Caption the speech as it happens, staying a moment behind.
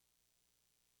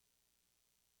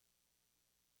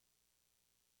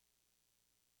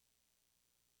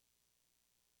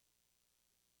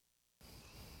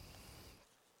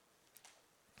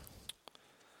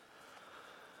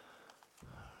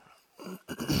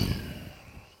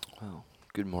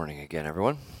Good morning again,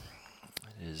 everyone.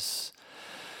 It is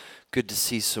good to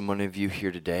see so many of you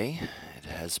here today. It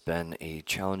has been a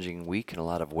challenging week in a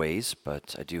lot of ways,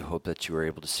 but I do hope that you were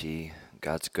able to see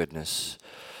God's goodness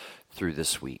through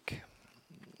this week.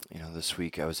 This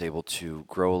week I was able to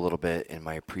grow a little bit in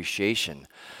my appreciation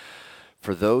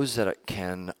for those that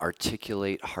can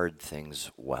articulate hard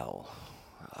things well.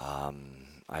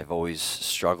 I've always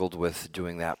struggled with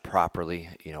doing that properly.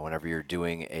 Whenever you're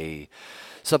doing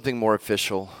something more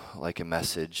official, like a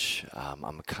message,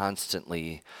 I'm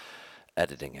constantly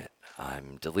editing it.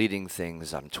 I'm deleting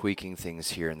things, I'm tweaking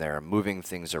things here and there, I'm moving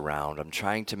things around, I'm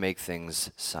trying to make things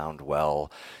sound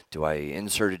well. Do I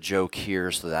insert a joke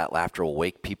here so that laughter will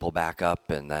wake people back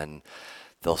up and then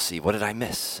they'll see, what did I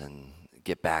miss? And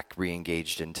get back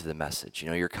re-engaged into the message.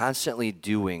 You're constantly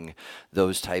doing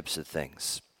those types of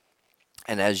things.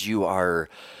 And as you are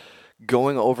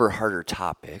going over harder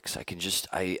topics, I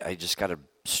just got a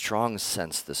strong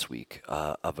sense this week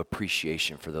of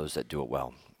appreciation for those that do it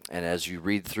well. And as you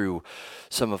read through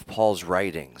some of Paul's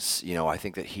writings, I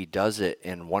think that he does it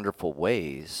in wonderful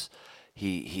ways.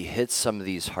 He hits some of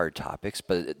these hard topics,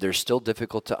 but they're still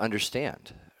difficult to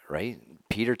understand, right?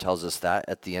 Peter tells us that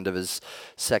at the end of his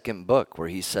second book, where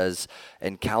he says,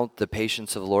 "And count the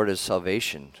patience of the Lord as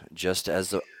salvation, just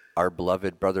as our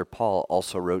beloved brother Paul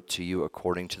also wrote to you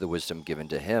according to the wisdom given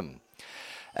to him,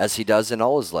 as he does in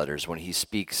all his letters when he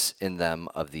speaks in them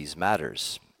of these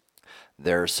matters.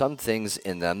 There are some things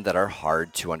in them that are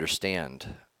hard to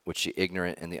understand, which the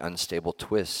ignorant and the unstable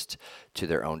twist to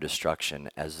their own destruction,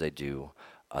 as they do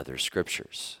other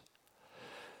scriptures."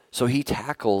 So he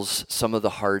tackles some of the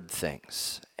hard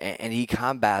things, and he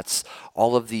combats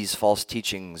all of these false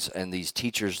teachings and these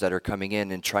teachers that are coming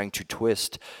in and trying to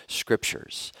twist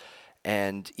scriptures.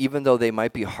 And even though they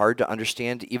might be hard to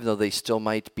understand, even though they still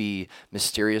might be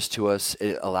mysterious to us,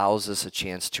 it allows us a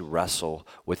chance to wrestle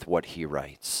with what he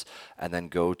writes and then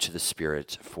go to the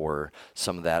Spirit for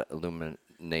some of that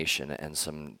illumination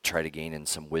and try to gain in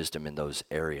some wisdom in those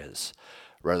areas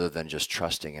rather than just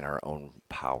trusting in our own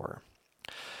power.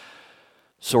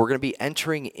 So we're going to be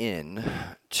entering in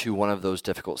to one of those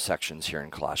difficult sections here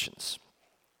in Colossians.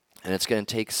 And it's going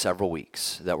to take several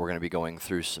weeks that we're going to be going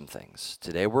through some things.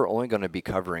 Today we're only going to be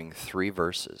covering 3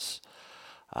 verses.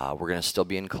 We're going to still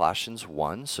be in Colossians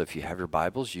 1, so if you have your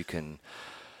Bibles, you can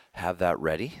have that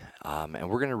ready. And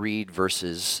we're going to read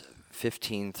verses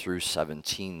 15 through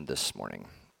 17 this morning.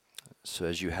 So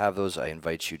as you have those, I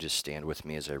invite you to stand with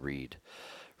me as I read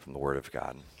from the Word of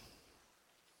God.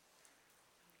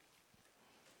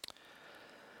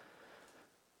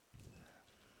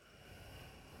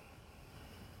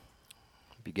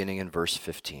 Beginning in verse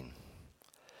 15.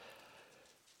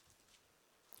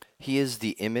 He is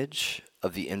the image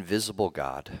of the invisible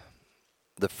God,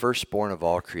 the firstborn of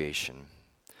all creation.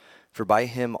 For by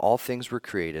him all things were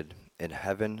created, in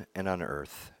heaven and on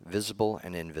earth, visible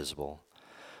and invisible.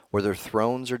 Whether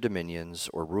thrones or dominions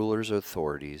or rulers or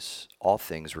authorities, all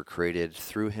things were created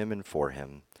through him and for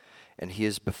him. And he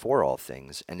is before all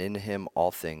things, and in him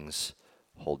all things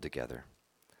hold together.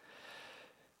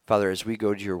 Father, as we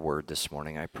go to your word this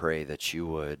morning, I pray that you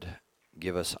would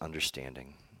give us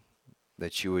understanding,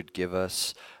 that you would give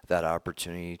us that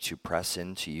opportunity to press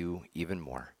into you even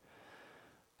more.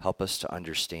 Help us to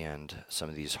understand some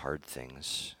of these hard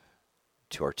things,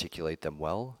 to articulate them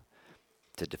well,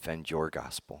 to defend your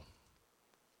gospel.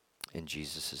 In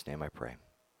Jesus' name I pray.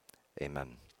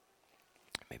 Amen.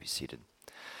 You may be seated.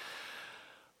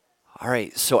 All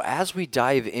right, so as we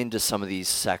dive into some of these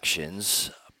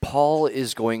sections, Paul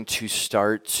is going to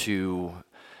start to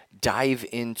dive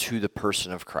into the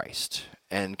person of Christ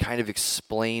and kind of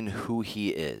explain who he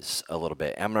is a little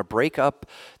bit. I'm going to break up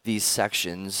these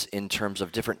sections in terms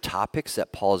of different topics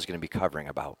that Paul is going to be covering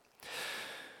about.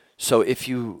 So if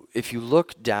you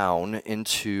look down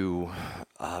into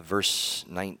verse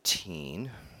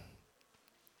 19,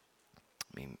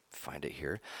 let me find it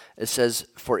here. It says,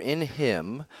 "For in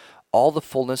him all the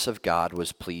fullness of God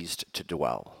was pleased to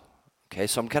dwell." Okay,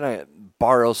 so I'm going to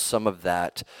borrow some of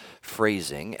that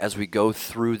phrasing as we go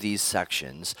through these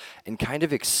sections and kind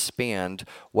of expand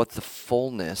what the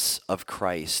fullness of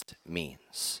Christ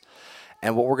means.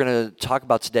 And what we're going to talk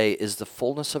about today is the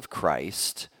fullness of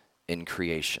Christ in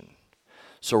creation.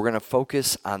 So we're going to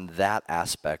focus on that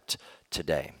aspect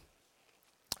today.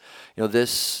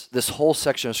 This whole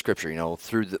section of Scripture,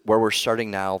 through where we're starting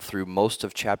now through most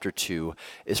of chapter 2,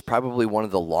 is probably one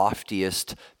of the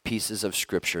loftiest pieces of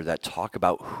Scripture that talk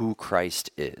about who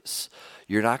Christ is.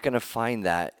 You're not going to find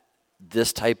that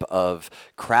this type of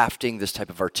crafting, this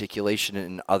type of articulation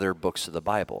in other books of the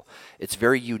Bible. It's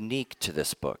very unique to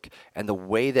this book. And the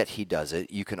way that he does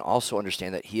it, you can also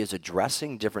understand that he is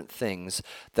addressing different things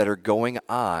that are going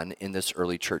on in this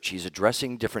early church. He's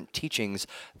addressing different teachings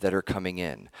that are coming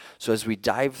in. So as we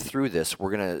dive through this,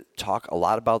 we're going to talk a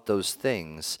lot about those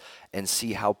things and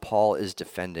see how Paul is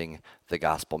defending the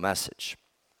gospel message.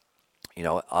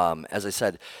 As I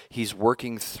said, he's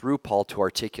working through Paul to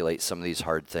articulate some of these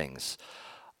hard things.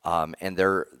 And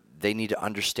they need to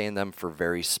understand them for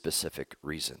very specific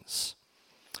reasons.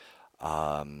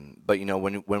 But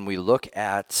when we look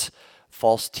at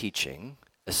false teaching,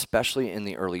 especially in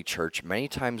the early church, many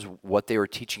times what they were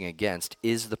teaching against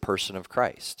is the person of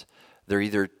Christ. They're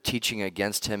either teaching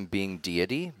against him being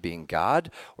deity, being God,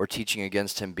 or teaching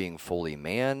against him being fully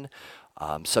man.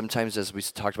 Sometimes, as we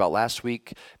talked about last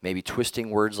week, maybe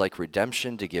twisting words like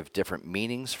redemption to give different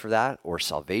meanings for that, or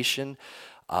salvation,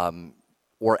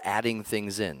 or adding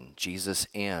things in, Jesus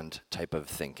and type of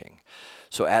thinking.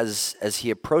 So as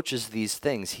he approaches these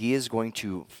things, he is going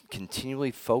to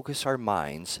continually focus our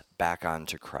minds back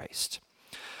onto Christ.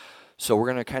 So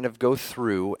we're going to kind of go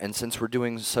through, and since we're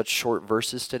doing such short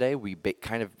verses today, we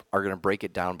kind of are going to break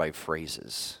it down by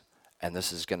phrases. And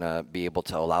this is going to be able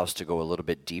to allow us to go a little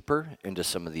bit deeper into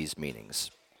some of these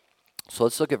meanings. So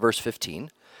let's look at verse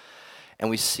 15. And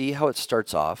we see how it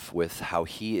starts off with how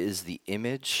he is the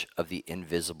image of the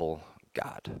invisible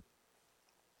God.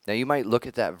 Now you might look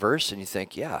at that verse and you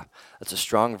think, yeah, that's a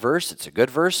strong verse. It's a good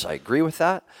verse. I agree with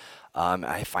that.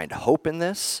 I find hope in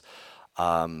this.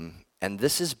 And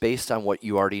this is based on what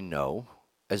you already know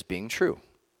as being true.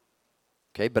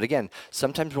 Okay, but again,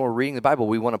 sometimes when we're reading the Bible,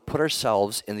 we want to put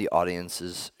ourselves in the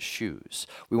audience's shoes.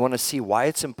 We want to see why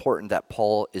it's important that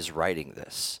Paul is writing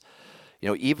this.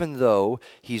 Even though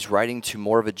he's writing to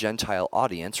more of a Gentile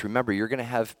audience, remember, you're going to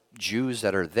have Jews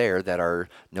that are there that are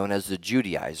known as the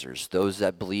Judaizers, those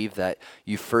that believe that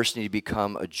you first need to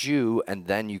become a Jew and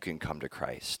then you can come to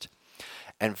Christ.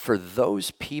 And for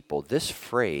those people, this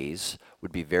phrase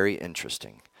would be very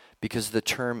interesting because the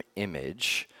term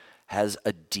image has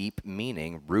a deep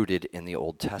meaning rooted in the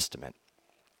Old Testament.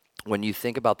 When you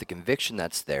think about the conviction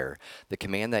that's there, the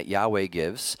command that Yahweh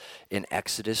gives in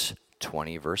Exodus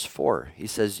 20, verse 4, he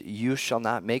says, "You shall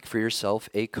not make for yourself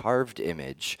a carved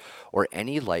image or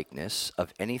any likeness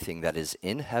of anything that is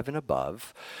in heaven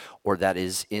above, or that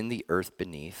is in the earth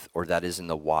beneath, or that is in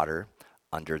the water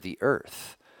under the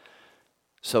earth."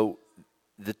 So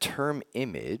the term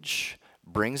image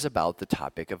brings about the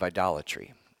topic of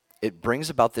idolatry. It brings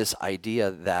about this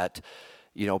idea that,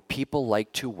 people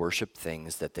like to worship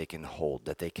things that they can hold,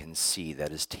 that they can see,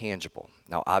 that is tangible.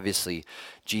 Now, obviously,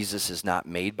 Jesus is not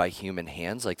made by human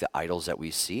hands like the idols that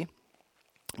we see,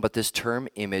 but this term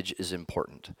image is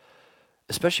important,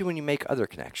 especially when you make other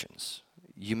connections.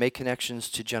 You make connections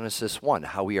to Genesis 1,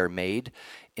 how we are made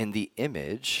in the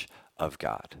image of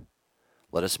God.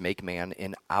 Let us make man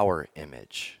in our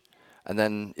image. And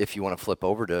then if you want to flip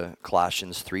over to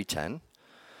Colossians 3:10,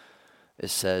 it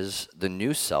says, "The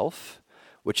new self,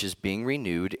 which is being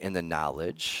renewed in the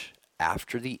knowledge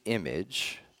after the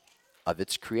image of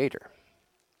its creator."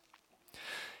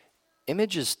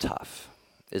 Image is tough,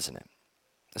 isn't it?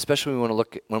 Especially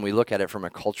when we look at it from a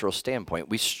cultural standpoint.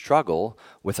 We struggle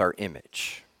with our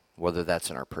image, whether that's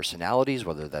in our personalities,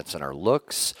 whether that's in our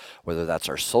looks, whether that's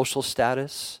our social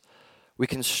status. We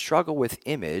can struggle with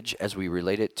image as we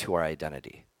relate it to our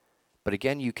identity. But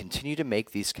again, you continue to make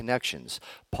these connections.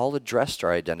 Paul addressed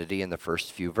our identity in the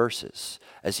first few verses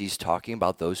as he's talking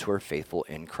about those who are faithful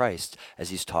in Christ,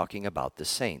 as he's talking about the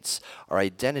saints. Our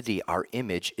identity, our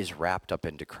image is wrapped up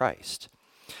into Christ.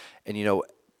 And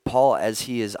Paul, as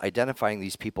he is identifying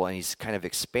these people and he's kind of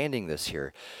expanding this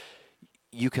here,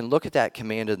 you can look at that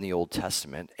command in the Old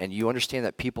Testament and you understand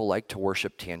that people like to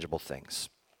worship tangible things.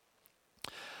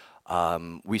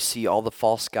 We see all the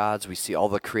false gods, we see all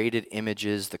the created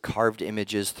images, the carved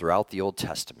images throughout the Old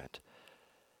Testament.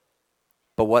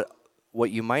 But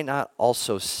what you might not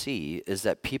also see is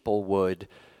that people would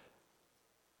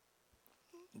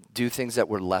do things that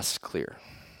were less clear,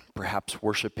 perhaps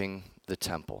worshiping the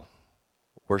temple,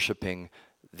 worshiping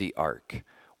the ark,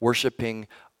 worshiping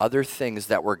other things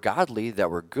that were godly, that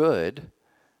were good,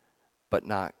 but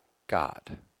not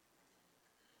God.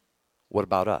 What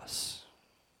about us?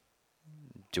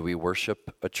 Do we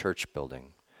worship a church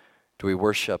building? Do we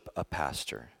worship a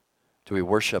pastor? Do we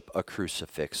worship a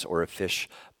crucifix or a fish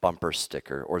bumper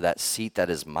sticker or that seat that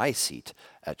is my seat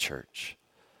at church?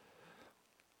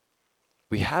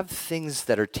 We have things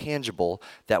that are tangible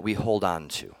that we hold on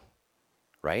to,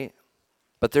 right?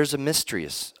 But there's a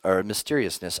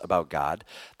mysteriousness about God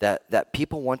that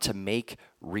people want to make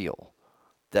real,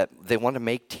 that they want to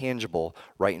make tangible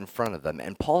right in front of them.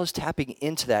 And Paul is tapping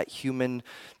into that human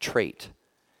trait.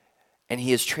 And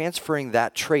he is transferring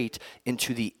that trait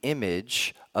into the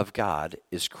image of God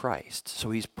is Christ.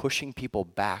 So he's pushing people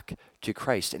back to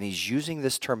Christ, and he's using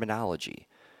this terminology.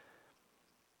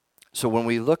 So when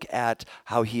we look at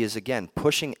how he is, again,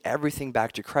 pushing everything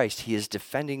back to Christ, he is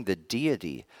defending the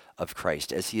deity of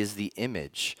Christ as he is the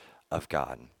image of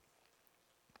God.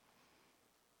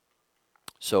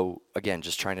 So again,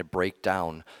 just trying to break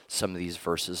down some of these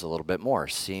verses a little bit more,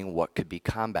 seeing what could be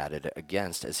combated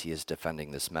against as he is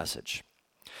defending this message.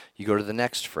 You go to the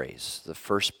next phrase, the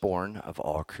firstborn of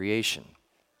all creation.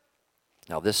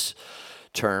 Now this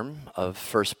term of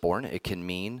firstborn, it can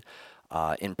mean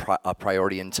a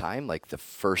priority in time, like the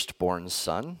firstborn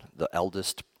son, the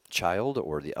eldest child,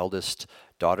 or the eldest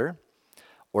daughter,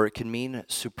 or it can mean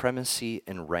supremacy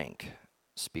in rank,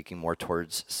 speaking more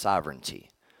towards sovereignty.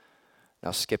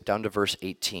 Now skip down to verse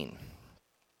 18.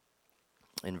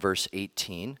 In verse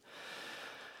 18,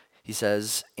 he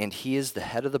says, "And he is the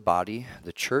head of the body,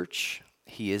 the church.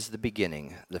 He is the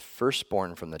beginning, the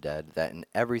firstborn from the dead, that in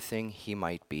everything he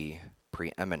might be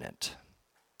preeminent."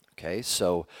 Okay,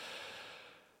 so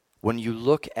when you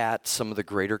look at some of the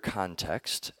greater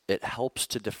context, it helps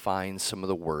to define some of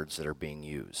the words that are being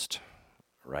used,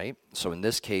 right? So in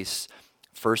this case,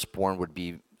 firstborn would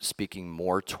be speaking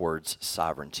more towards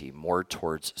sovereignty, more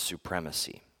towards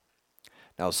supremacy.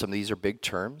 Now, some of these are big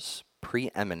terms.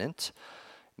 Preeminent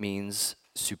means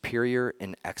superior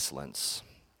in excellence,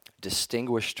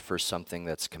 distinguished for something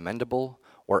that's commendable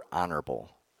or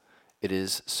honorable. It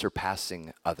is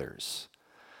surpassing others.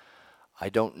 I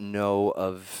don't know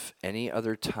of any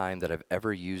other time that I've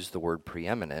ever used the word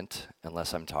preeminent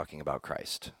unless I'm talking about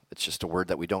Christ. It's just a word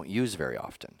that we don't use very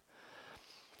often.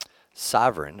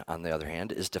 Sovereign, on the other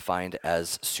hand, is defined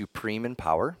as supreme in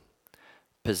power,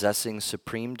 possessing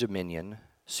supreme dominion,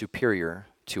 superior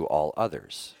to all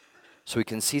others. So we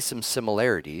can see some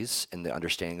similarities in the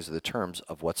understandings of the terms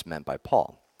of what's meant by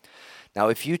Paul. Now,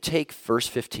 if you take verse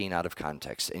 15 out of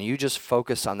context and you just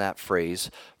focus on that phrase,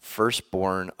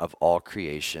 firstborn of all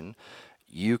creation,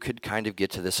 you could kind of get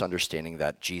to this understanding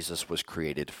that Jesus was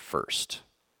created first.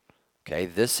 Okay,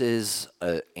 this is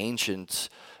an ancient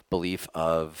belief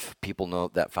of people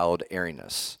that followed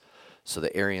Arianism. So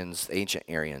the ancient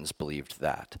Arians believed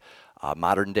that.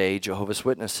 Modern day Jehovah's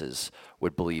Witnesses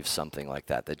would believe something like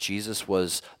that Jesus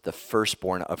was the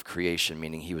firstborn of creation,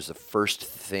 meaning he was the first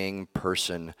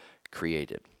person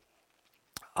created.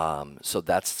 So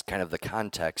that's kind of the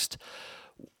context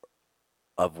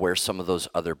of where some of those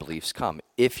other beliefs come.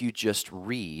 If you just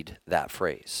read that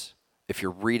phrase, if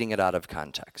you're reading it out of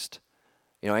context.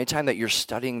 You know, anytime that you're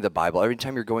studying the Bible, every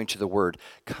time you're going to the Word,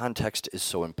 context is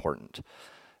so important.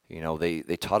 You know, they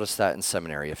taught us that in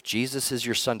seminary. If Jesus is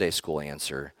your Sunday school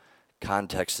answer,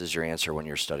 context is your answer when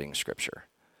you're studying Scripture.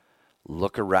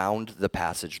 Look around the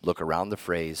passage, look around the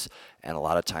phrase, and a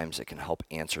lot of times it can help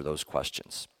answer those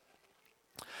questions.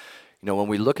 You know, when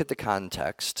we look at the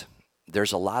context,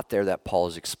 there's a lot there that Paul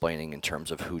is explaining in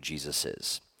terms of who Jesus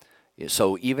is.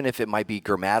 So even if it might be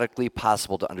grammatically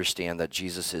possible to understand that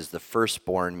Jesus is the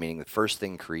firstborn, meaning the first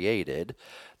thing created,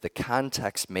 the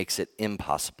context makes it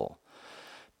impossible.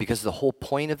 Because the whole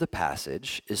point of the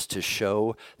passage is to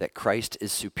show that Christ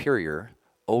is superior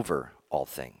over all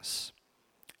things.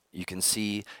 You can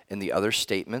see in the other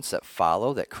statements that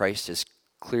follow that Christ is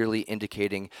clearly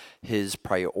indicating his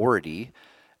priority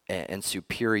and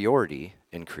superiority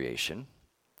in creation.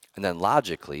 And then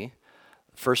logically,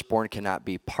 firstborn cannot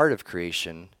be part of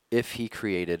creation if he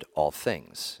created all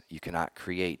things. You cannot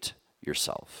create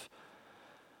yourself.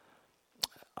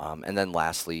 And then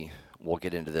lastly, we'll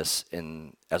get into this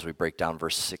as we break down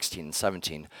verse 16 and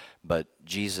 17, but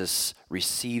Jesus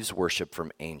receives worship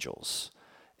from angels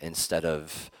instead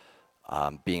of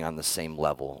being on the same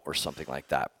level or something like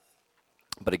that.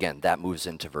 But again, that moves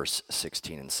into verse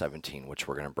 16 and 17, which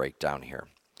we're going to break down here.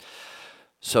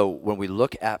 So when we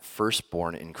look at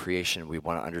firstborn in creation, we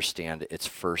want to understand it's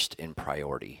first in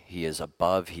priority. He is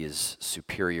above, he is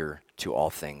superior to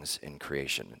all things in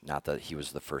creation, not that he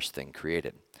was the first thing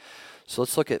created. So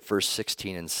let's look at verse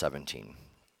 16 and 17.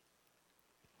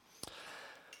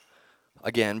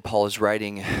 Again, Paul is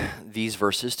writing these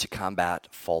verses to combat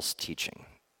false teaching.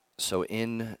 So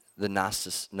in the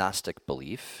Gnostic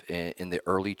belief, in the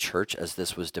early church as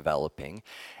this was developing,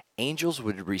 angels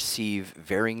would receive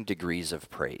varying degrees of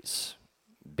praise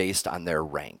based on their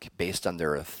rank, based on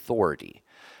their authority.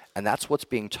 And that's what's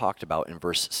being talked about in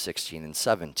verse 16 and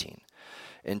 17,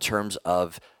 in terms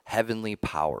of heavenly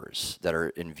powers that are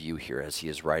in view here as he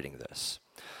is writing this.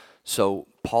 So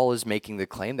Paul is making the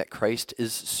claim that Christ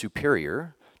is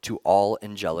superior to all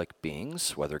angelic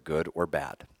beings, whether good or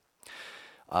bad.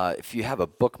 If you have a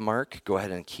bookmark, go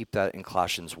ahead and keep that in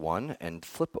Colossians 1 and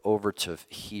flip over to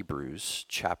Hebrews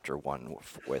chapter 1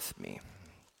 with me.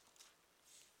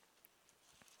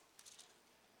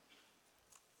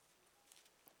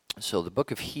 So the book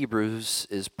of Hebrews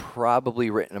is probably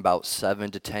written about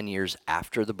 7 to 10 years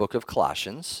after the book of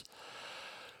Colossians.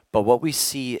 But what we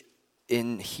see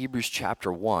in Hebrews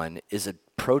chapter 1 is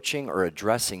approaching or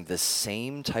addressing the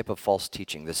same type of false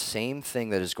teaching, the same thing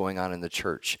that is going on in the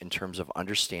church in terms of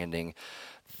understanding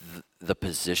the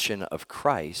position of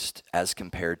Christ as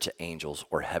compared to angels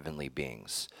or heavenly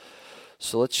beings.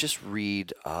 So let's just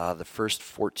read the first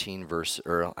 14 verse,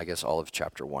 or I guess all of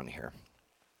chapter 1 here.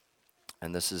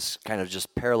 And this is kind of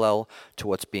just parallel to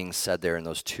what's being said there in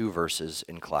those 2 verses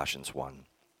in Colossians 1.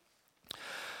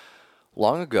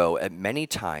 Long ago, at many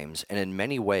times and in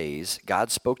many ways,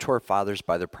 God spoke to our fathers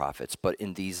by the prophets, but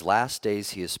in these last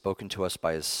days he has spoken to us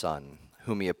by his Son,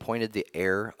 whom he appointed the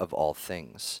heir of all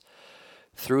things.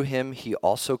 Through him he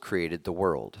also created the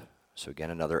world. So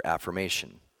again, another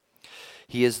affirmation.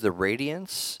 He is the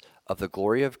radiance of the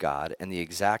glory of God and the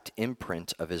exact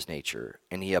imprint of his nature,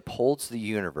 and he upholds the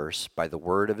universe by the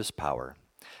word of his power.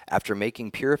 After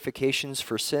making purifications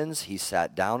for sins, he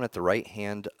sat down at the right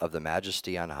hand of the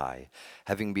Majesty on high,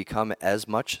 having become as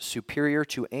much superior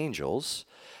to angels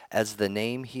as the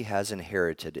name he has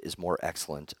inherited is more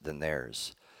excellent than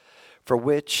theirs.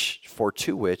 For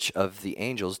to which of the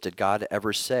angels did God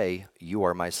ever say, "You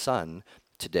are my son,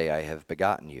 today I have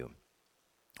begotten you"?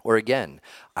 Or again,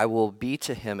 "I will be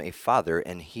to him a father,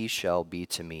 and he shall be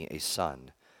to me a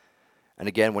son"? And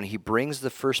again, when he brings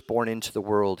the firstborn into the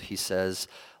world, he says,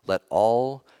 "Let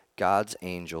all God's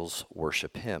angels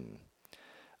worship him."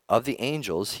 Of the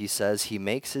angels, he says, he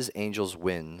makes his angels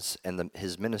winds and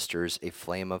his ministers a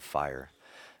flame of fire.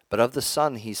 But of the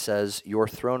Son, he says, "Your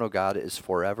throne, O God, is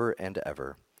forever and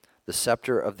ever. The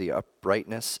scepter of the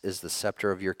uprightness is the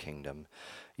scepter of your kingdom.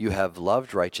 You have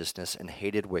loved righteousness and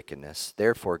hated wickedness.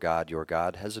 Therefore, God, your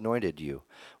God, has anointed you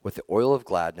with the oil of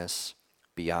gladness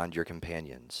beyond your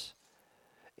companions.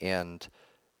 And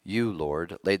you,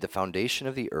 Lord, laid the foundation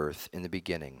of the earth in the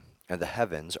beginning, and the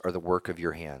heavens are the work of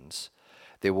your hands.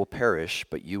 They will perish,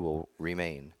 but you will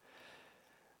remain.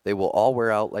 They will all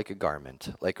wear out like a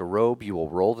garment. Like a robe, you will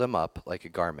roll them up like a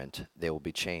garment. They will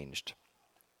be changed.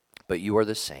 But you are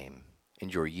the same,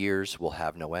 and your years will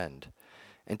have no end.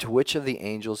 And to which of the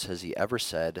angels has he ever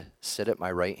said, 'Sit at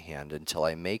my right hand until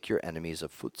I make your enemies a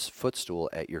footstool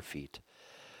at your feet'?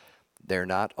 They're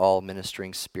not all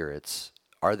ministering spirits.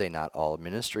 Are they not all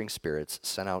ministering spirits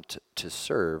sent out to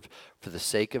serve for the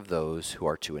sake of those who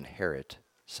are to inherit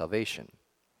salvation?"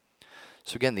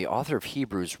 So again, the author of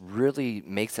Hebrews really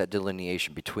makes that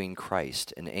delineation between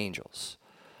Christ and angels.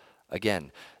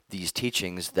 Again, these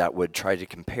teachings that would try to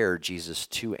compare Jesus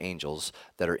to angels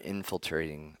that are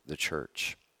infiltrating the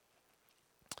church.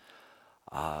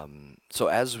 So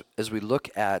as we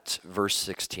look at verse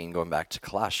 16, going back to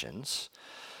Colossians,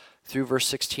 through verse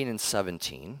 16 and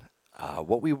 17,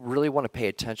 what we really want to pay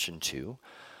attention to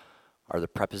are the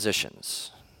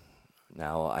prepositions.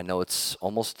 Now, I know it's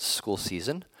almost school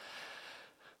season,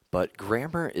 but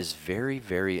grammar is very,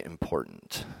 very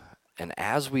important. And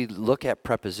as we look at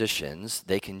prepositions,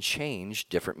 they can change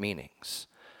different meanings,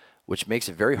 which makes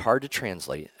it very hard to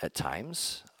translate at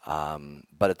times.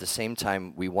 But at the same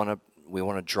time, we want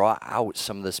to draw out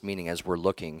some of this meaning as we're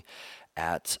looking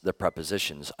at the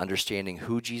prepositions, understanding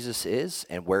who Jesus is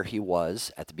and where he was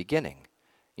at the beginning.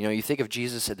 You know, you think of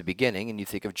Jesus at the beginning and you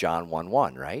think of John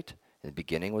 1:1, right? In the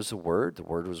beginning was the Word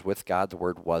was with God, the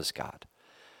Word was God.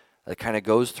 That kind of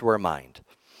goes through our mind.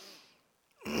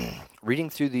 Reading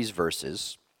through these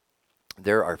verses,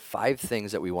 there are 5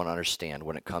 things that we want to understand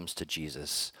when it comes to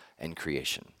Jesus and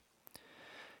creation.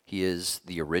 He is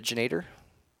the originator,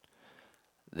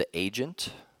 the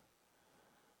agent,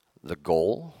 the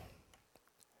goal,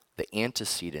 the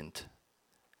antecedent,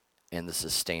 and the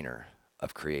sustainer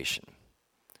of creation.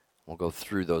 We'll go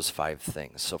through those 5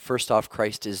 things. So first off,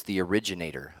 Christ is the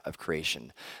originator of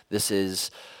creation. This is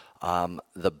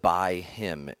the by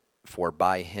him, for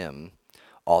by him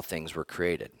all things were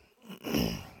created.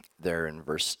 There in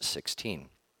verse 16.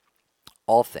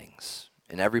 All things,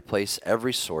 in every place,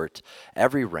 every sort,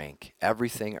 every rank,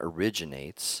 everything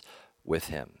originates with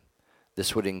him.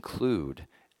 This would include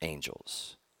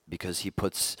angels, because he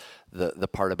puts the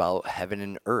part about heaven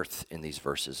and earth in these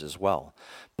verses as well.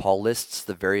 Paul lists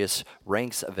the various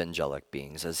ranks of angelic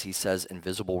beings, as he says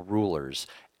invisible rulers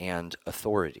and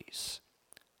authorities.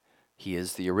 He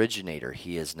is the originator.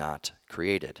 He is not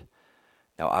created.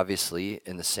 Now, obviously,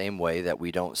 in the same way that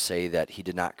we don't say that he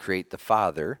did not create the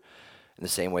Father, in the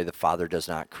same way the Father does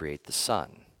not create the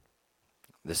Son.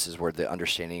 This is where the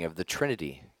understanding of the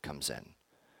Trinity comes in.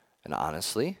 And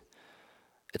honestly,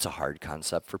 it's a hard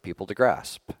concept for people to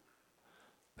grasp,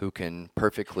 who can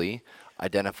perfectly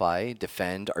identify,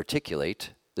 defend,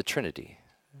 articulate the Trinity,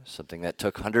 something that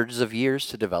took hundreds of years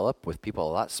to develop with people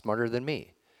a lot smarter than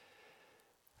me.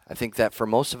 I think that for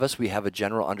most of us, we have a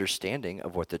general understanding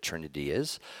of what the Trinity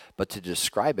is, but to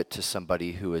describe it to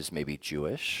somebody who is maybe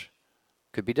Jewish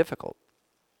could be difficult.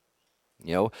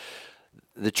 You know,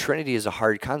 the Trinity is a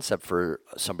hard concept for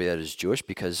somebody that is Jewish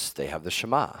because they have the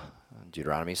Shema.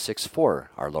 Deuteronomy 6:4,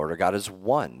 our Lord our God is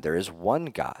one. There is one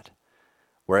God.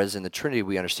 Whereas in the Trinity,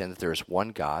 we understand that there is one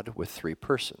God with three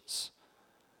persons.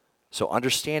 So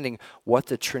understanding what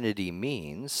the Trinity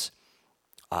means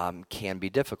can be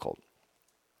difficult.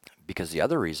 Because the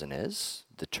other reason is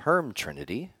the term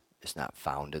Trinity is not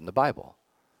found in the Bible.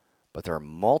 But there are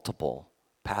multiple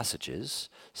passages,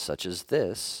 such as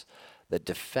this, that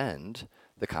defend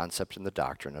the concept and the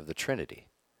doctrine of the Trinity.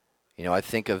 You know, I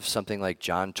think of something like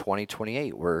John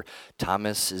 20:28, where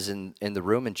Thomas is in the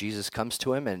room and Jesus comes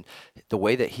to him, and the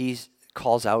way that he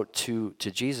calls out to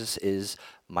Jesus is,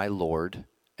 my Lord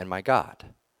and my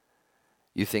God.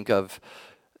 You think of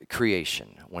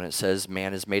creation, when it says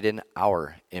man is made in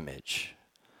our image.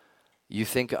 You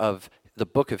think of the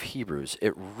book of Hebrews,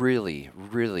 it really,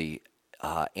 really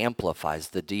amplifies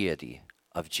the deity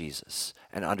of Jesus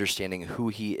and understanding who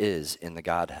he is in the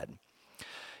Godhead.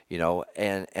 You know,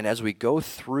 and as we go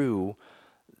through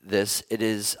this, it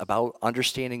is about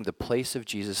understanding the place of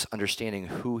Jesus, understanding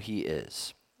who he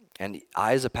is. And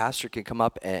I, as a pastor, can come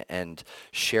up and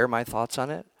share my thoughts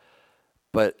on it,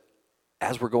 but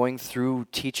as we're going through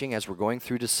teaching, as we're going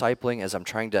through discipling, as I'm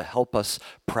trying to help us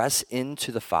press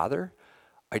into the Father,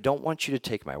 I don't want you to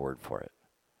take my word for it.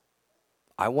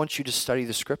 I want you to study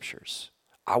the Scriptures.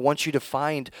 I want you to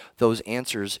find those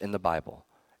answers in the Bible.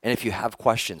 And if you have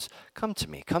questions, come to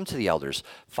me, come to the elders,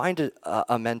 find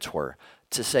a mentor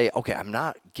to say, okay, I'm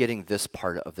not getting this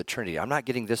part of the Trinity. I'm not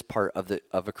getting this part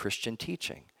of a Christian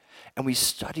teaching. And we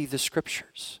study the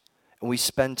Scriptures. And we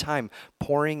spend time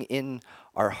pouring in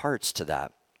our hearts to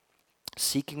that,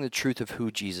 seeking the truth of who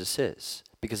Jesus is.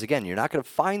 Because again, you're not going to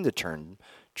find the term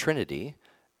Trinity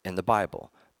in the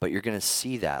Bible, but you're going to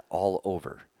see that all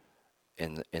over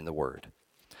in the Word.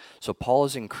 So Paul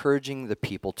is encouraging the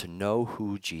people to know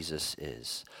who Jesus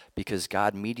is, because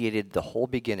God mediated the whole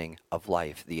beginning of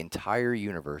life, the entire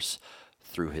universe,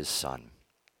 through his Son.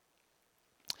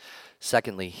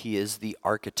 Secondly, he is the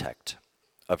architect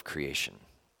of creation.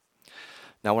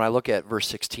 Now, when I look at verse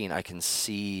 16, I can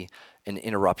see an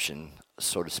interruption,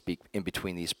 so to speak, in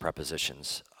between these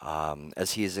prepositions,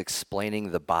 as he is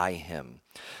explaining the by him.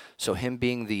 So him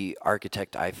being the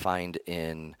architect, I find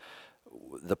in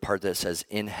the part that says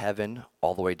in heaven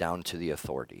all the way down to the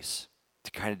authorities, to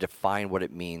kind of define what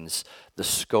it means, the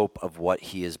scope of what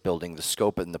he is building, the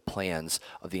scope and the plans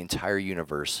of the entire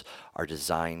universe are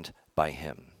designed by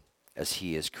him, as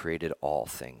he has created all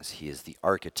things. He is the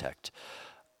architect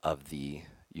of the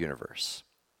universe.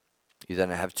 You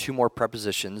then have two more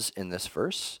prepositions in this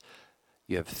verse.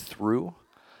 You have through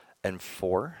and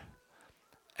for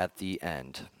at the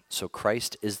end. So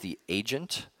Christ is the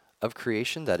agent of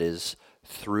creation, that is,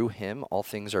 through him all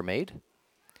things are made.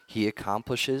 He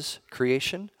accomplishes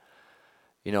creation.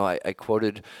 You know, I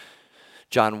quoted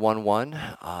John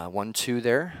 1:1, 1:2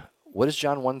 there. What does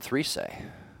John 1:3 say?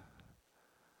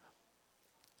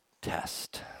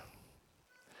 Test.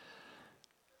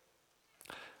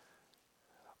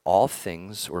 All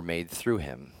things were made through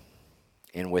him,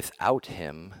 and without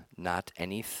him not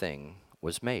anything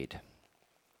was made.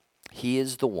 He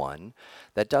is the one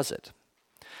that does it.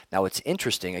 Now, it's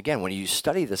interesting, again, when you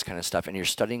study this kind of stuff and you're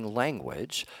studying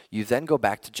language, you then go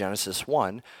back to Genesis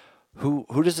 1. Who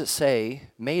does it say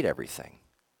made everything?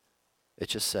 It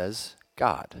just says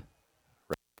God.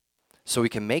 So we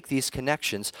can make these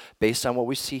connections based on what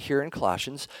we see here in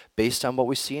Colossians, based on what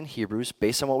we see in Hebrews,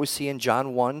 based on what we see in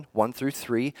John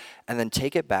 1:1-3, and then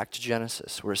take it back to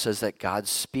Genesis, where it says that God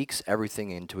speaks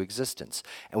everything into existence.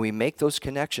 And we make those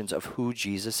connections of who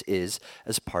Jesus is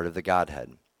as part of the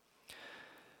Godhead.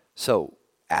 So,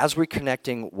 as we're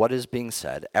connecting what is being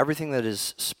said, everything that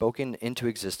is spoken into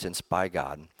existence by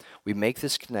God, we make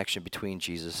this connection between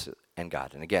Jesus and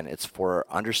God. And again, it's for our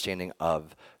understanding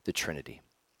of the Trinity.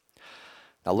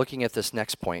 Now, looking at this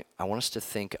next point, I want us to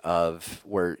think of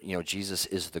where, Jesus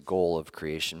is the goal of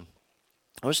creation.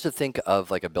 I want us to think of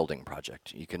like a building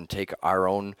project. You can take our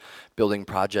own building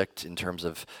project in terms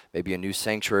of maybe a new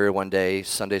sanctuary one day,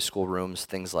 Sunday school rooms,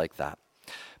 things like that.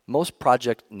 Most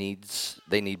project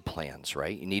they need plans,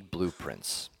 right? You need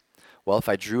blueprints. Well, if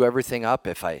I drew everything up,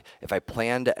 if I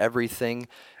planned everything,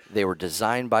 they were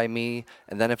designed by me,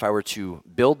 and then if I were to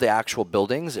build the actual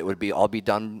buildings, it would be all be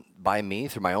done by me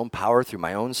through my own power, through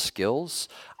my own skills.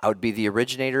 I would be the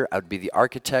originator, I would be the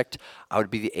architect, I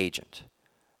would be the agent.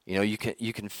 You know, you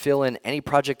can fill in any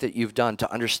project that you've done to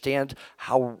understand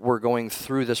how we're going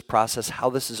through this process, how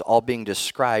this is all being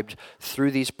described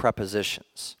through these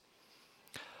prepositions.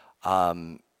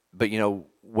 But you know,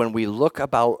 when we look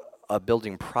about a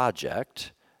building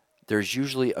project, there's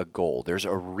usually a goal, there's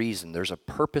a reason, there's a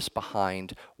purpose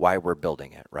behind why we're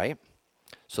building it, right?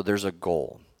 So there's a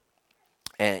goal.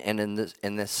 And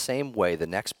in this same way, the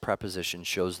next preposition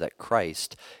shows that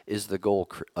Christ is the goal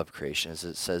of creation, as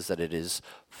it says that it is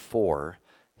for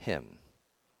him.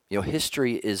 You know,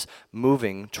 history is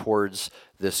moving towards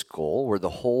this goal where the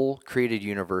whole created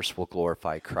universe will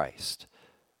glorify Christ.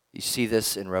 You see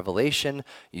this in Revelation,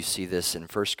 you see this in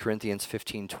 1 Corinthians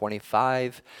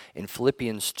 15:25, in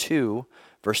Philippians 2,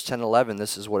 verse 10-11,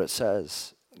 this is what it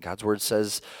says. God's word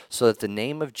says, so that the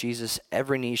name of Jesus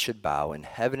every knee should bow in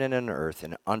heaven and on earth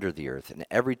and under the earth, and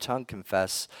every tongue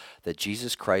confess that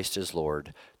Jesus Christ is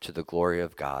Lord, to the glory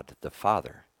of God the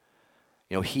Father.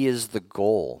 You know, he is the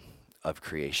goal of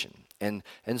creation. And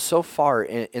so far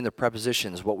in the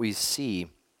prepositions, what we see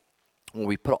when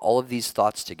we put all of these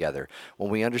thoughts together,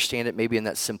 when we understand it maybe in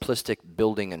that simplistic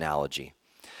building analogy,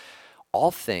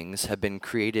 all things have been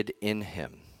created in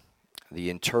him. The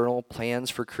internal plans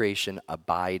for creation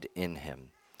abide in him.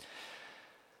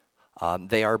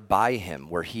 They are by him,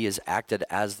 where he is acted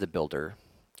as the builder,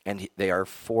 and they are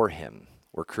for him,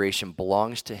 where creation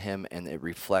belongs to him and it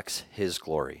reflects his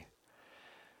glory.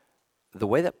 The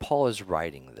way that Paul is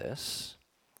writing this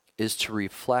is to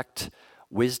reflect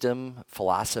wisdom,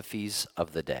 philosophies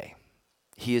of the day.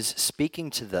 He is speaking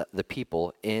to the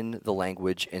people in the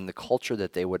language, in the culture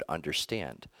that they would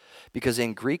understand. Because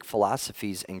in Greek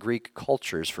philosophies and Greek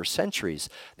cultures for centuries,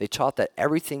 they taught that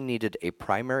everything needed a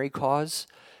primary cause,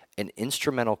 an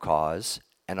instrumental cause,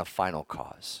 and a final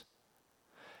cause.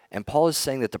 And Paul is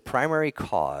saying that the primary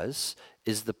cause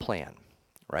is the plan,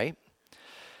 right?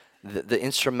 The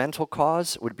instrumental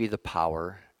cause would be the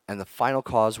power, and the final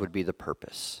cause would be the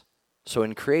purpose. So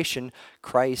in creation,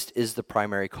 Christ is the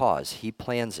primary cause. He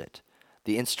plans it.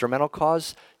 The instrumental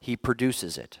cause, he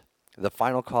produces it. The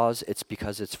final cause, it's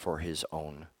because it's for his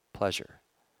own pleasure.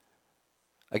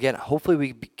 Again, hopefully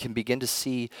we can begin to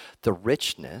see the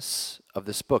richness of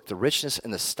this book, the richness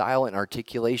in the style and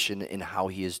articulation in how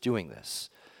he is doing this.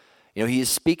 You know, he is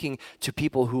speaking to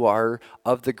people who are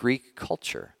of the Greek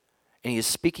culture. And he is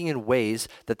speaking in ways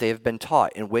that they have been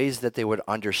taught, in ways that they would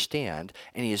understand,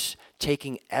 and he is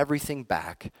taking everything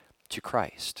back to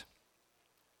Christ.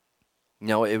 You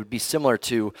know, it would be similar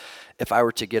to if I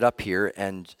were to get up here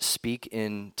and speak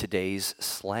in today's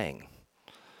slang.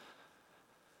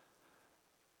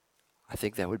 I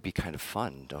think that would be kind of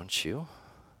fun, don't you?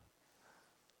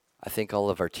 I think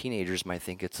all of our teenagers might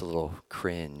think it's a little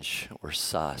cringe or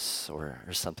sus or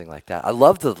something like that. I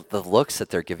love the looks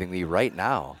that they're giving me right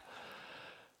now.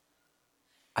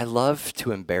 I love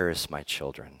to embarrass my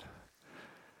children.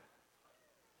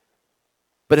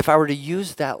 But if I were to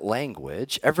use that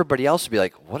language, everybody else would be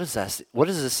like, what does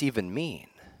this even mean?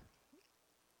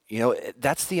 You know,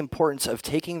 that's the importance of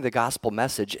taking the gospel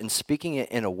message and speaking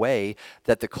it in a way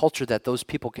that the culture, that those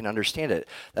people can understand it.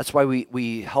 That's why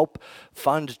we help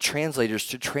fund translators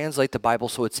to translate the Bible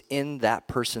so it's in that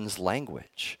person's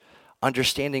language.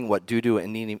 Understanding what Dudu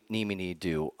and Nimini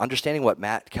do, understanding what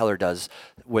Matt Keller does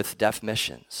with Deaf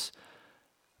Missions.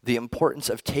 The importance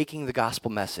of taking the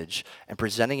gospel message and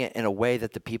presenting it in a way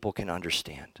that the people can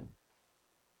understand. You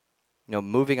know,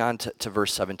 moving on to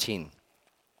verse 17,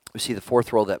 we see the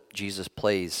fourth role that Jesus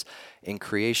plays in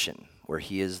creation, where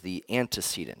he is the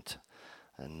antecedent,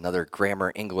 another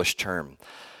grammar English term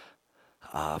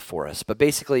for us. But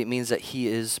basically it means that he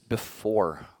is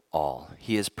before all.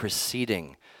 He is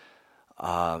preceding.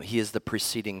 He is the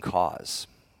preceding cause.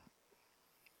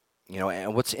 You know,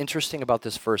 and what's interesting about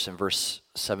this verse in verse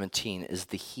 17 is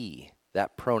the he,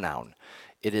 that pronoun.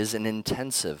 It is an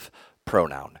intensive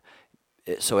pronoun.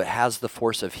 So it has the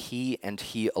force of he and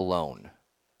he alone.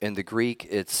 In the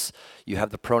Greek, you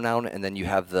have the pronoun and then you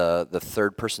have the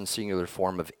third person singular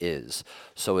form of is.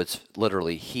 So it's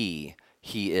literally he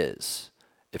is,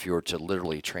 if you were to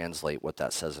literally translate what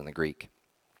that says in the Greek.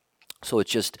 So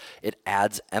it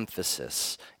adds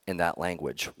emphasis in that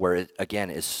language where it,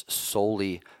 again, is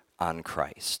solely on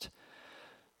Christ.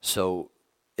 So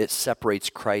it separates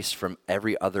Christ from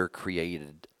every other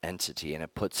created entity, and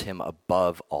it puts him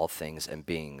above all things and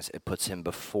beings. It puts him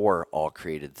before all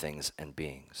created things and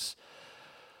beings.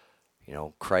 You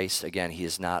know, Christ, again, he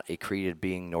is not a created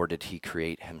being, nor did he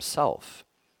create himself.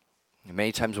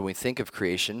 Many times when we think of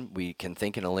creation, we can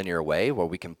think in a linear way where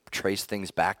we can trace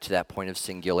things back to that point of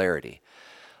singularity.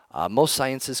 Most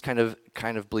sciences kind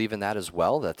of believe in that as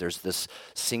well, that there's this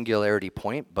singularity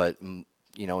point, but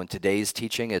you know, in today's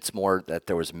teaching, it's more that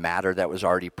there was matter that was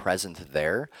already present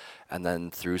there, and then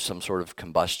through some sort of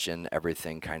combustion,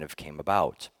 everything kind of came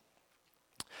about.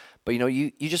 But you know,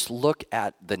 you just look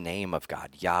at the name of God,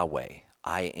 Yahweh,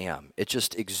 I am. It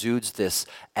just exudes this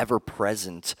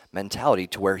ever-present mentality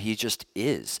to where he just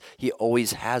is. He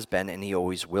always has been and he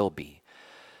always will be.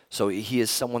 So he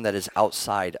is someone that is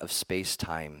outside of space,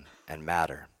 time, and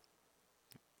matter.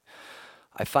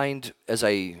 I find as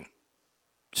I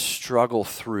struggle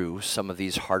through some of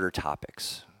these harder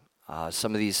topics,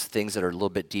 some of these things that are a little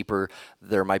bit deeper,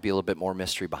 there might be a little bit more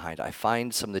mystery behind. I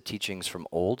find some of the teachings from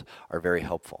old are very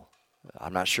helpful.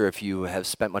 I'm not sure if you have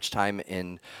spent much time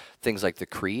in things like the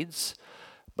creeds,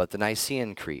 but the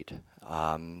Nicene Creed,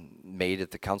 made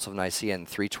at the Council of Nicaea in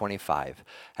 325,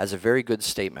 has a very good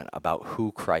statement about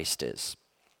who Christ is.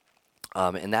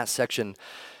 In that section,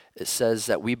 it says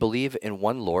that we believe in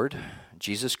one Lord,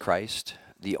 Jesus Christ,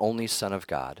 the only Son of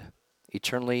God,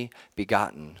 eternally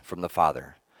begotten from the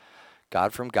Father,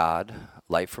 God from God,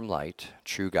 light from light,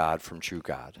 true God from true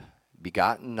God,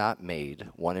 begotten, not made,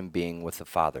 one in being with the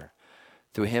Father.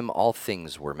 Through him all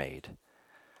things were made.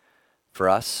 For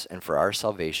us and for our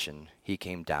salvation, he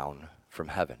came down from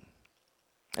heaven.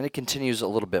 And it continues a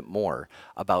little bit more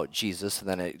about Jesus, and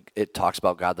then it talks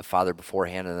about God the Father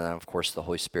beforehand, and then, of course, the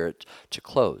Holy Spirit to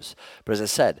close. But as I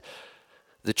said,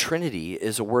 the Trinity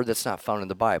is a word that's not found in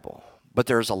the Bible. But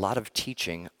there's a lot of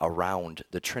teaching around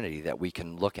the Trinity that we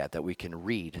can look at, that we can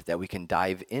read, that we can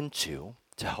dive into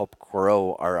to help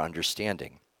grow our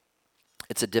understanding.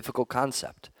 It's a difficult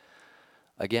concept,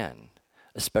 again,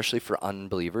 especially for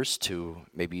unbelievers to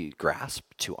maybe grasp,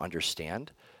 to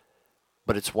understand.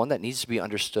 But it's one that needs to be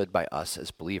understood by us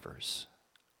as believers,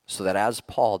 so that as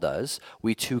Paul does,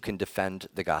 we too can defend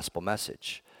the gospel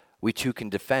message. We too can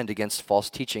defend against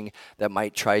false teaching that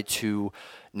might try to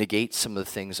negate some of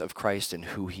the things of Christ and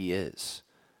who he is.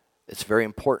 It's very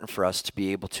important for us to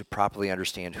be able to properly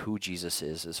understand who Jesus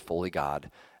is as fully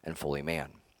God and fully man.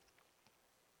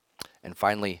 And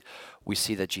finally, we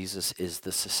see that Jesus is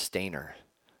the sustainer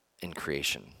in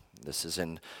creation. This is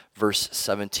in verse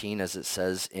 17, as it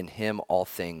says, in him all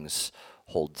things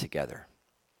hold together.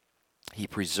 He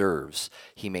preserves,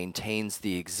 he maintains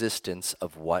the existence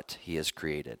of what he has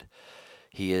created.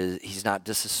 He's not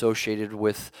disassociated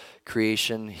with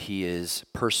creation. He is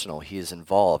personal. He is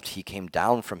involved. He came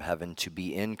down from heaven to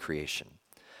be in creation.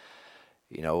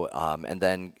 You know, and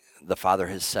then the Father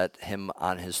has set him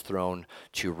on his throne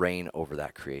to reign over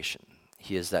that creation.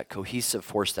 He is that cohesive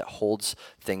force that holds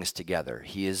things together.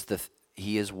 He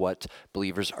is what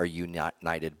believers are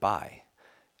united by.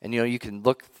 And you know, you can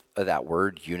look at that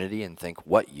word unity and think,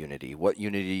 what unity? What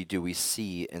unity do we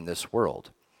see in this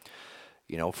world?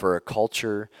 You know, for a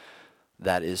culture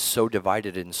that is so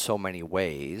divided in so many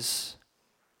ways,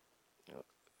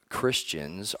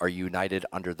 Christians are united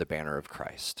under the banner of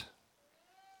Christ.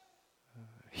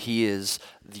 He is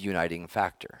the uniting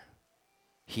factor.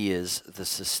 He is the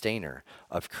sustainer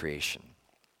of creation.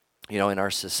 You know, in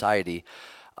our society,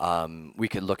 we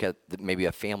could look at maybe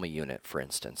a family unit, for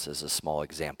instance, as a small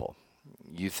example.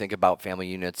 You think about family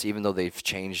units, even though they've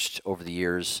changed over the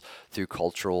years through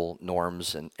cultural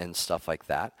norms and stuff like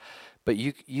that, but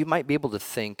you might be able to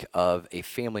think of a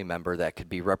family member that could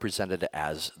be represented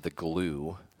as the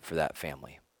glue for that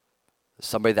family.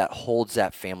 Somebody that holds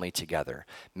that family together.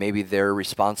 Maybe they're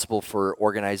responsible for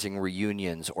organizing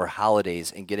reunions or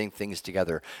holidays and getting things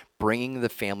together, bringing the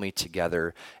family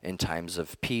together in times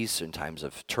of peace, in times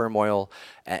of turmoil,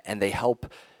 and they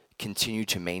help continue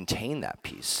to maintain that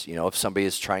peace. You know, if somebody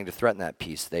is trying to threaten that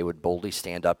peace, they would boldly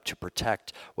stand up to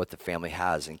protect what the family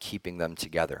has and keeping them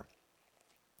together.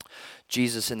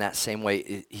 Jesus, in that same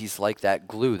way, he's like that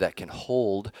glue that can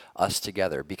hold us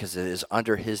together because it is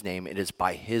under his name, it is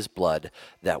by his blood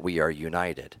that we are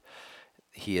united.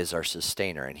 He is our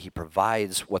sustainer, and he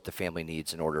provides what the family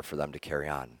needs in order for them to carry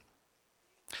on.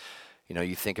 You know,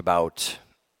 you think about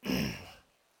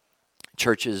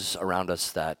churches around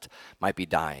us that might be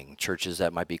dying, churches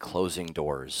that might be closing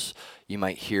doors. You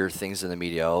might hear things in the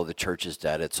media, oh, the church is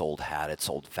dead, it's old hat, it's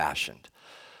old-fashioned.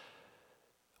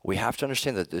 We have to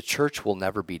understand that the church will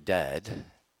never be dead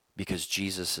because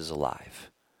Jesus is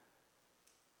alive.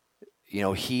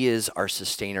 He is our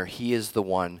sustainer. He is the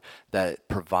one that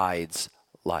provides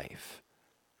life.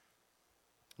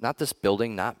 Not this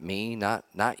building, not me,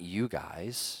 not you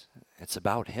guys. It's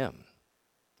about him.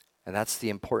 And that's the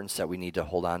importance that we need to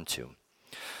hold on to.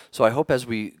 So I hope as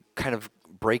we kind of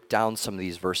break down some of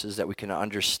these verses that we can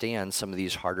understand some of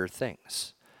these harder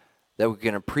things, that we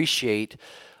can appreciate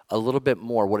a little bit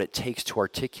more what it takes to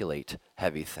articulate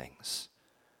heavy things.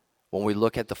 When we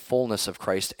look at the fullness of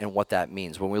Christ and what that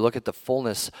means, when we look at the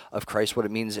fullness of Christ, what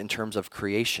it means in terms of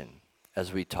creation,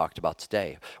 as we talked about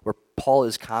today, where Paul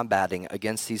is combating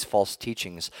against these false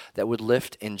teachings that would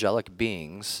lift angelic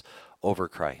beings over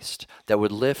Christ, that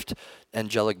would lift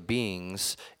angelic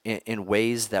beings in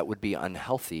ways that would be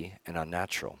unhealthy and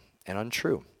unnatural and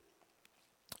untrue.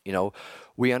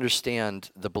 We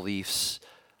understand the beliefs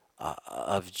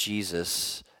of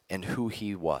Jesus and who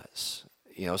he was.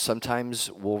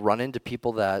 Sometimes we'll run into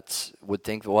people that would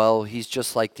think, well, he's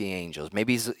just like the angels.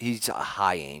 Maybe he's a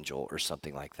high angel or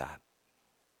something like that.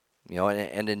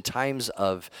 And in times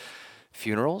of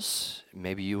funerals,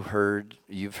 maybe you've heard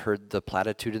the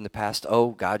platitude in the past, oh,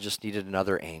 God just needed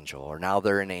another angel, or now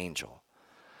they're an angel.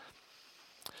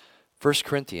 1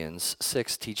 Corinthians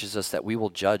 6 teaches us that we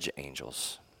will judge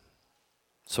angels.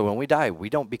 So when we die, we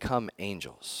don't become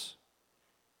angels.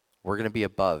 We're going to be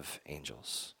above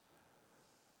angels.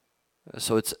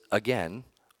 So it's, again,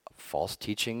 false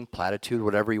teaching, platitude,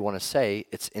 whatever you want to say,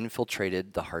 it's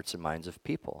infiltrated the hearts and minds of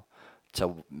people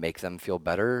to make them feel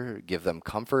better, give them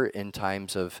comfort in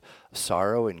times of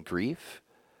sorrow and grief.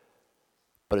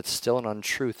 But it's still an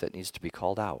untruth that needs to be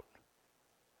called out.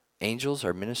 Angels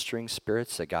are ministering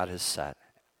spirits that God has set.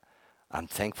 I'm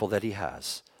thankful that he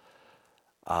has.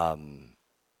 And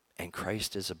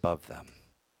Christ is above them.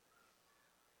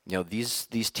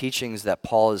 These teachings that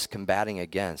Paul is combating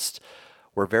against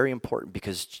were very important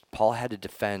because Paul had to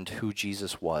defend who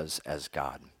Jesus was as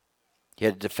God. He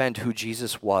had to defend who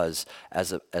Jesus was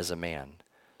as a man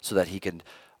so that he could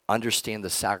understand the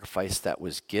sacrifice that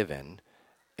was given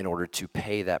in order to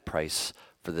pay that price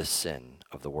for the sin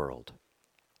of the world.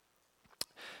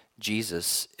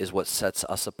 Jesus is what sets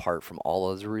us apart from all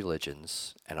other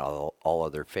religions and all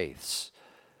other faiths.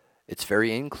 It's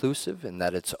very inclusive in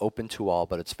that it's open to all,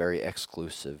 but it's very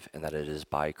exclusive in that it is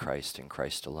by Christ and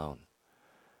Christ alone.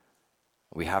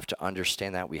 We have to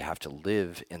understand that. We have to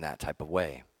live in that type of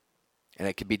way. And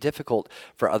it can be difficult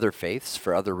for other faiths,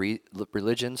 for other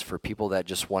religions, for people that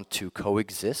just want to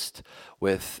coexist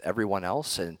with everyone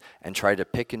else and try to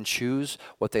pick and choose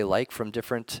what they like from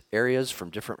different areas, from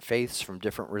different faiths, from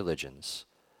different religions.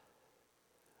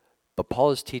 But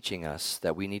Paul is teaching us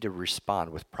that we need to respond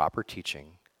with proper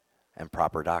teaching and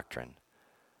proper doctrine,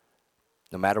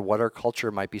 no matter what our culture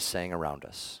might be saying around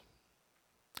us.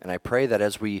 And I pray that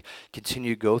as we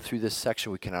continue to go through this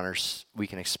section, we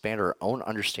can expand our own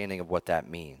understanding of what that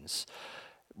means,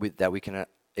 that we can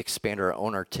expand our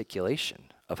own articulation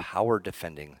of how we're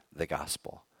defending the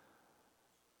gospel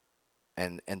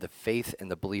and the faith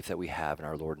and the belief that we have in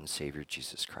our Lord and Savior,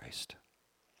 Jesus Christ.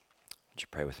 Would you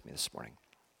pray with me this morning?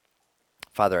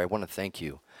 Father, I want to thank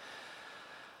you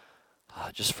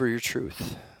just for your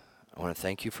truth. I want to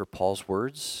thank you for Paul's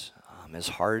words, as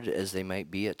hard as they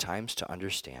might be at times to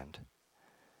understand.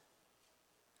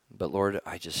 But Lord,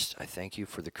 I thank you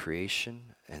for the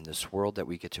creation and this world that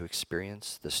we get to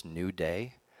experience, this new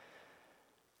day.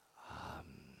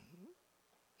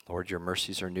 Lord, your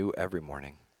mercies are new every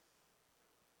morning.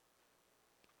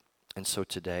 And so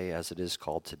today, as it is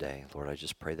called today, Lord, I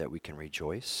just pray that we can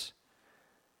rejoice.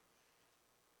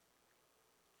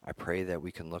 I pray that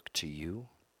we can look to you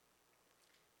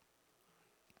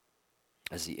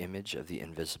as the image of the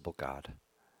invisible God,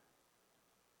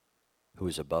 who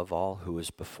is above all, who is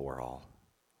before all.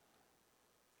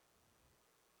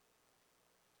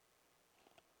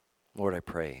 Lord, I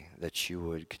pray that you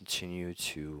would continue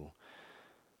to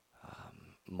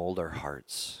mold our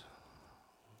hearts,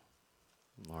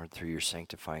 Lord, through your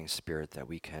sanctifying Spirit, that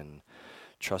we can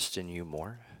trust in you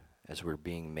more as we're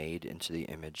being made into the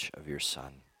image of your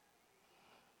Son.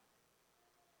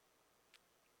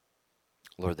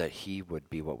 Lord, that he would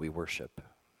be what we worship.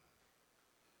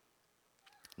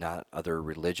 Not other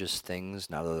religious things,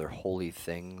 not other holy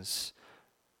things,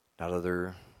 not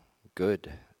other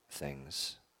good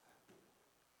things.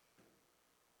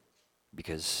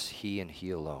 Because he and he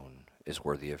alone is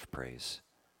worthy of praise.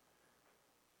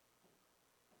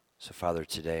 So Father,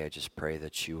 today I just pray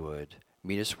that you would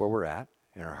meet us where we're at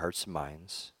in our hearts and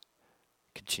minds.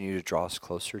 Continue to draw us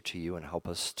closer to you and help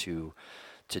us to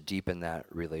deepen that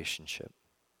relationship.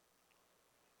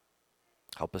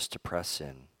 Help us to press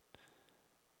in,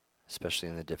 especially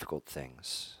in the difficult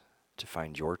things, to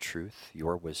find your truth,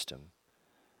 your wisdom,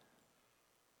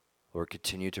 Lord,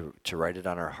 continue to write it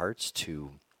on our hearts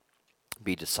to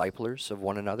be disciplers of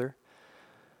one another.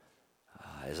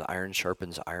 As iron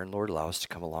sharpens iron, Lord, allow us to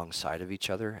come alongside of each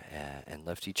other and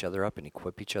lift each other up and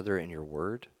equip each other in your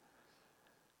word.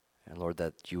 And Lord,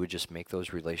 that you would just make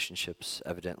those relationships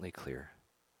evidently clear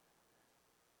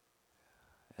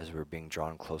as we're being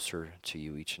drawn closer to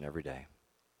you each and every day.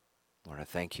 Lord, I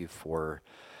thank you for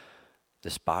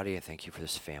this body. I thank you for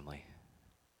this family.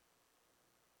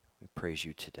 We praise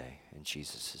you today in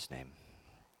Jesus' name.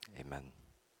 Amen.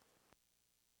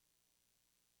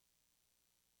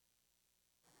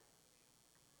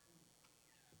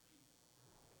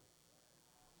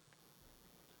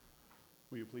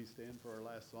 Will you please stand for our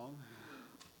last song?